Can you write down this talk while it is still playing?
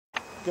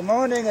Good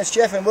morning, it's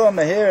Jeff and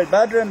Wilma here at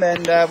Budrum,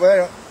 and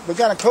we're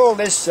going to call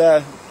this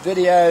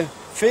video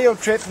Field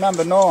Trip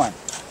number 9.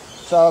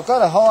 So I've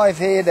got a hive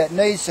here that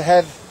needs to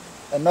have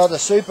another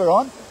super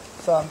on,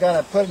 so I'm going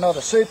to put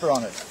another super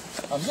on it.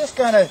 I'm just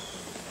going to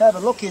have a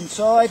look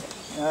inside,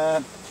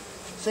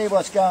 see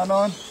what's going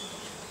on,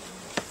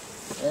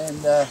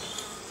 and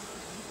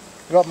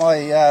got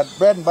my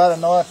bread and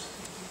butter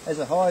knife as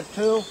a hive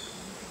tool,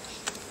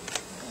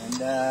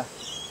 and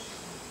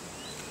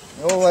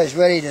always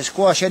ready to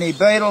squash any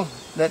beetle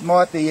that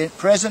might be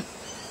present.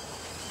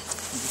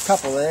 There's a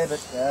couple there, but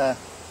so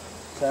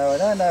I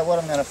don't know what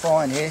I'm going to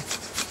find here.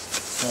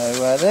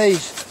 So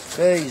these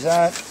bees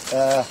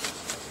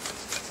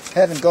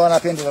haven't gone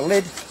up into the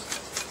lid,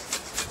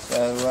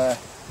 so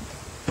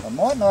I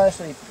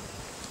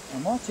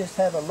might just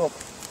have a look.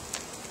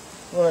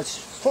 Well, it's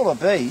full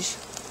of bees.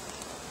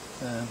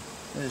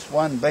 There's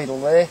one beetle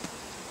there.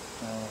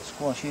 I'll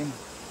squash him.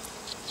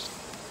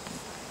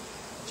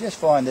 Just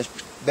find this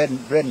bread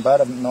and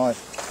butter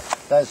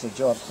knife does the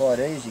job quite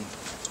easy.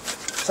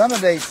 Some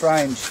of these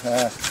frames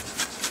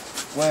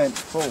weren't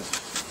full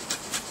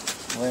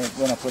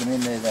when I put them in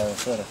there. They were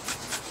sort of.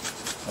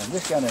 I'm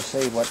just going to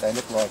see what they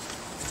look like.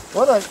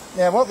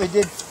 What we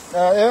did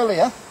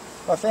earlier,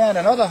 I found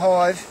another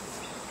hive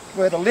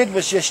where the lid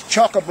was just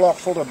chock-a-block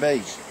full of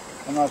bees,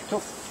 and I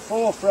took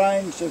 4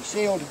 frames of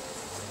sealed,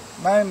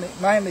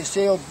 mainly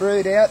sealed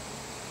brood out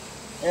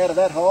of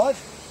that hive,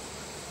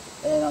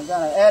 and I'm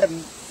going to add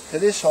them to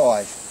this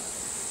hive.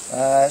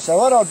 So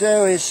what I'll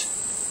do is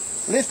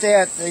lift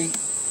out the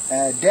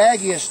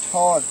daggiest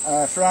hive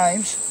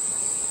frames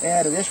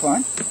out of this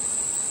one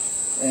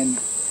and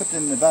put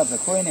them above the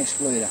queen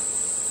excluder.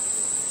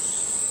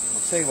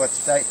 We'll see what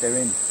state they're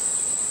in.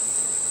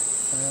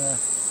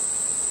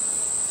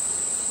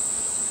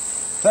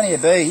 Plenty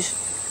of bees,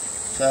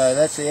 so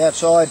that's the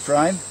outside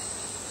frame.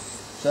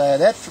 So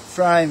that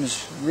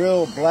frame's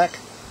real black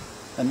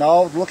and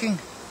old looking.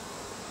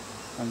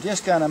 I'm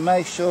just going to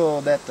make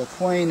sure that the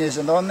queen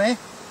isn't on there.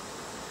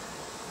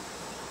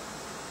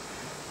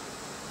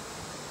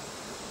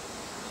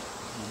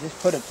 I'll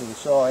just put it to the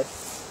side,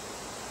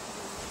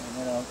 and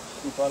then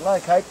if I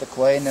locate the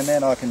queen, and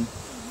then I can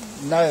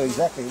know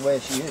exactly where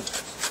she is.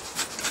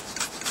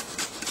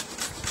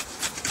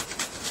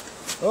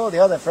 All the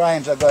other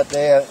frames I've got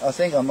there, I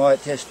think I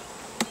might just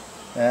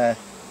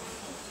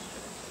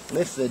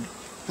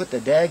put the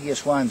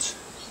daggiest ones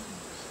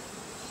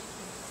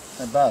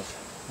above.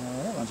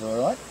 That one's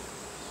alright.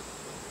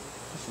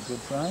 That's a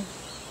good frame.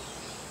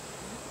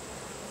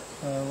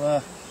 So,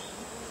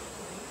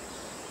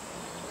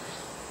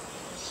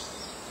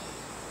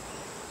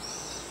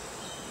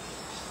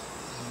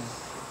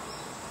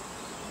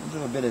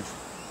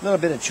 a little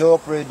bit of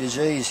chalk root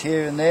disease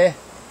here and there.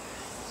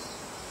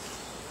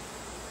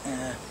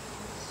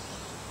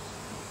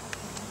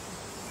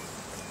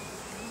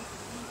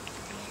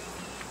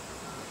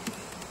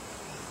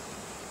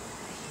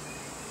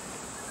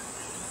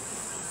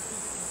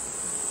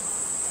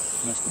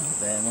 That's not a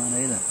bad one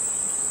either.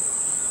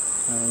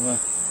 So,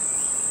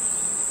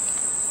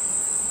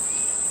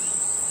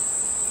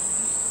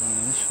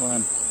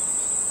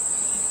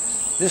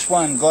 this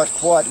one got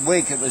quite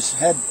weak. It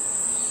had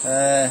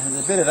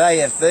there's a bit of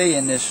AFB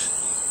in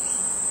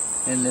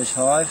this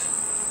hive.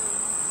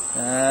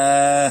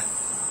 Yeah,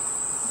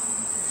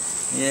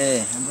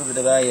 a little bit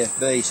of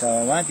AFB. So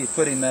I won't be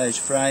putting those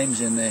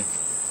frames in there.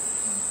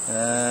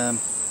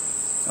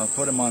 I'll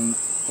put them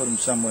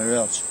somewhere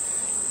else.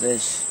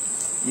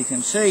 You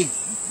can see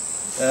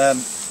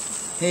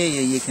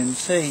here. You can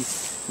see,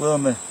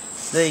 Wilma,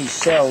 these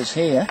cells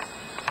here.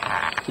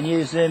 Can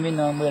you zoom in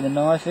on where the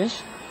knife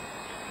is?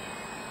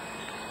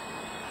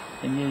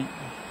 Have you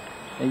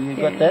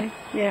got that?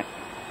 Yeah.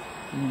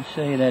 You can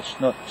see that's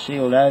not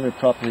sealed over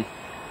properly,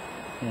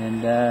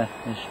 and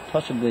there's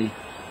possibly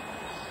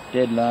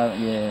dead larvae.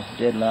 Yeah,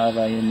 dead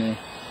larvae in there.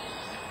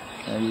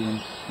 So you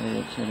can see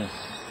it sort of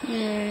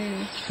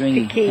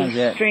stringy. Comes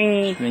out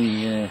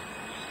stringy. Yeah.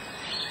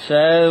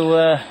 So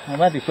I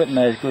won't be putting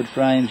those good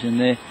frames in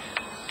there.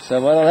 So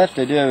what I'll have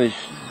to do is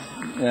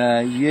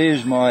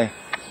use my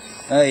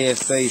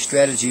AFB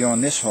strategy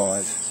on this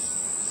hive.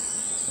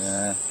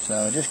 So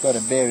I just got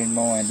to bear in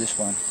mind this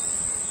one.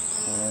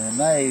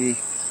 Maybe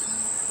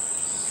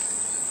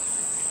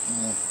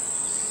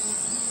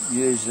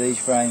use these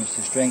frames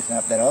to strengthen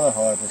up that other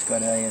hive that's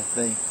got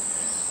AFB.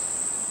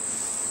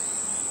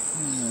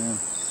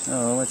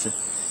 Oh, that's a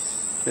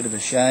bit of a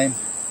shame.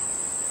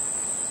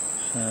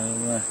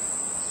 So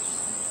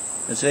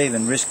it's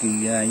even risky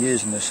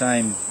using the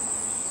same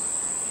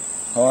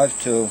hive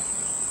tool.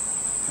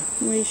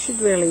 Well, you should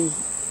really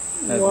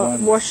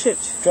wash it.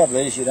 The trouble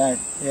is you don't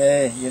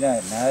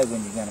know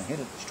when you're going to hit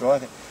it,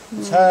 strike it.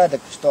 It's hard to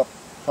stop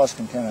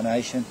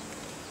cross-contamination.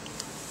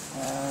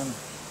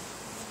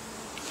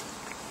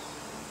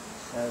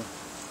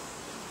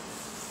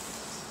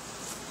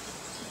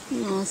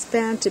 It's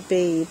bound to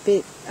be a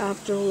bit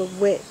after all the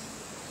wet,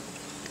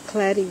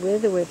 cloudy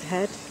weather we've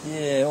had.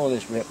 Yeah, all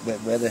this wet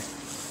weather.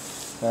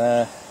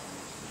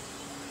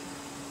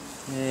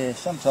 Yeah,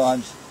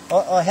 sometimes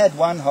I had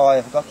one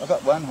hive, I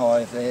got one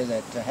hive there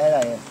that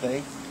had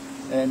AFB,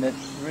 and it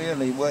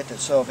really worked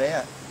itself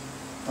out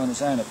on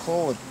its own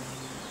accord,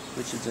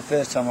 which is the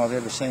first time I've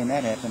ever seen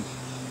that happen.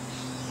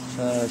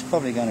 So it's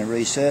probably going to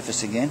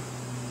resurface again.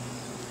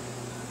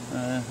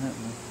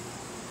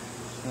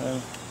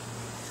 So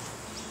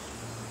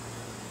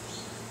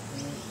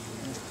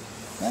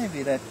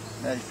maybe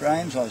those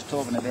frames I was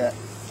talking about,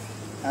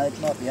 it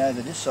might be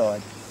over this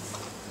side.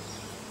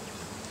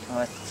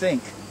 I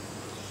think.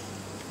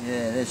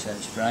 Yeah, there's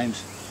those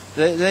frames.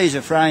 These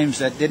are frames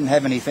that didn't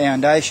have any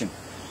foundation,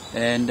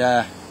 and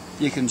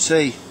you can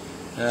see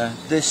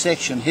this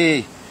section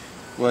here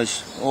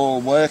was all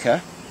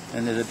worker,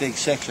 and there's a big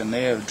section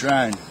there of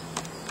drone.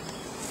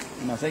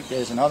 And I think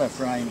there's another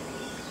frame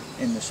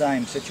in the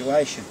same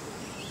situation.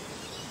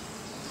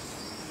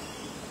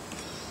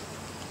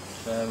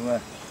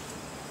 So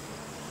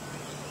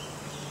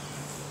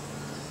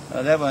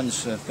that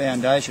one's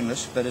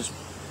foundationless, but it's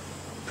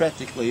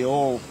practically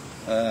all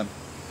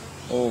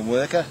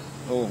worker,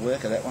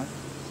 that one.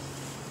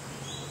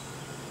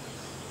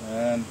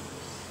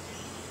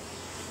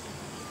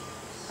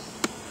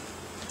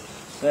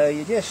 So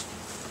you just,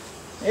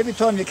 every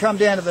time you come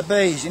down to the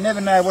bees, you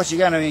never know what you're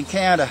going to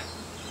encounter.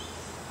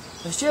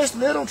 There's just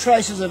little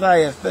traces of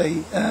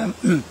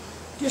AFB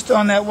just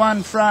on that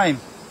one frame.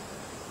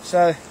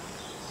 So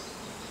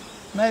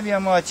maybe I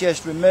might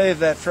just remove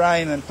that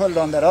frame and put it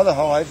on that other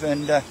hive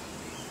and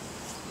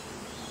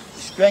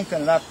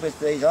strengthen it up with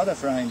these other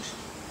frames.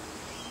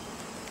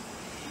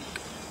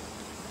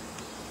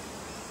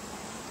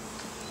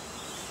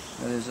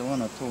 So there's the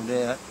one I pulled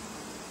out.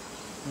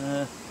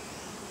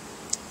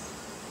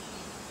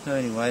 So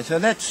anyway, so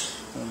that's,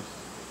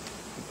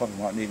 probably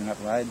mightn't even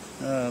upload.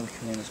 Oh, which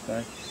one is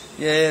this?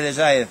 Yeah, there's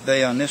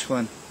AFB on this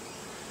one.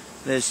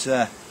 There's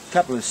a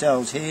couple of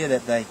cells here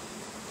that they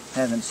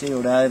haven't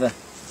sealed over.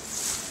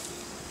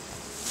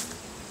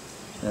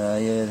 So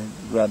yeah, the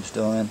grub's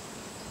dying.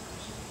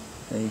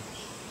 See,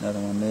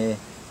 another one there.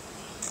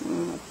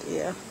 Oh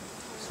dear.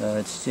 So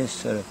it's just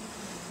sort of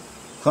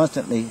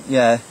constantly,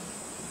 yeah,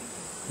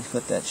 it's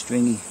got that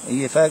stringy. Are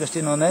you focused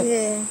in on that?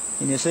 Yeah.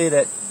 Can you see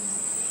that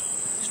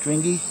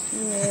stringy?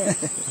 Yeah.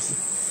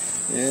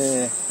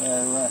 Yeah,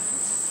 so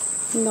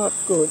not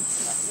good.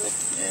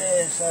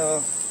 yeah,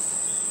 so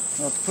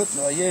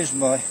I used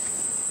my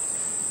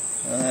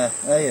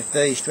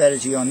AFB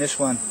strategy on this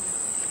one.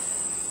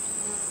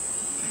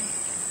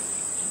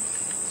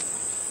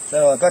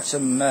 So I got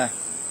some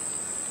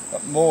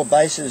got more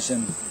bases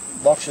and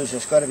boxes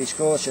that's got to be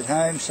scorched at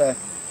home. So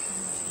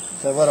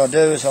what I'll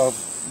do is I'll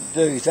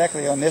do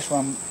exactly on this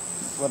one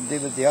what I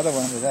did with the other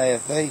one with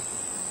AFB.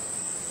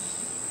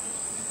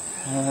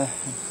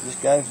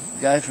 Just go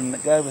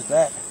with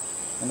that,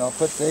 and I'll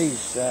put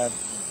these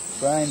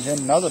frames in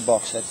another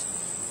box that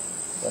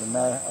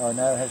I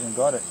know hasn't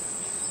got it.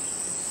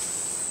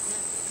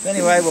 So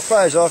anyway, we'll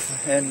close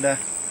off and we'll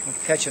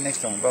catch you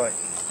next time. Bye.